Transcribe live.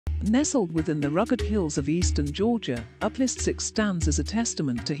Nestled within the rugged hills of eastern Georgia, Uplistsikhe stands as a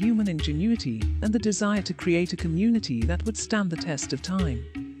testament to human ingenuity and the desire to create a community that would stand the test of time.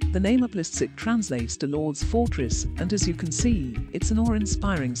 The name Uplistsikhe translates to Lord's Fortress, and as you can see, it's an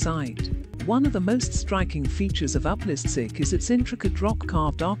awe-inspiring sight. One of the most striking features of Uplistsikhe is its intricate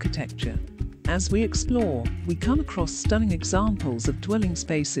rock-carved architecture. As we explore, we come across stunning examples of dwelling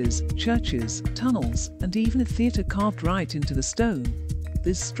spaces, churches, tunnels, and even a theatre carved right into the stone.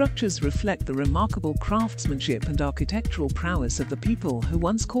 These structures reflect the remarkable craftsmanship and architectural prowess of the people who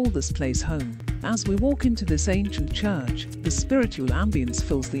once called this place home. As we walk into this ancient church, the spiritual ambience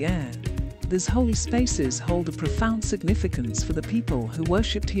fills the air. These holy spaces hold a profound significance for the people who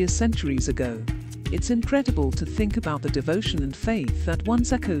worshipped here centuries ago. It's incredible to think about the devotion and faith that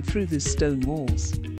once echoed through these stone walls.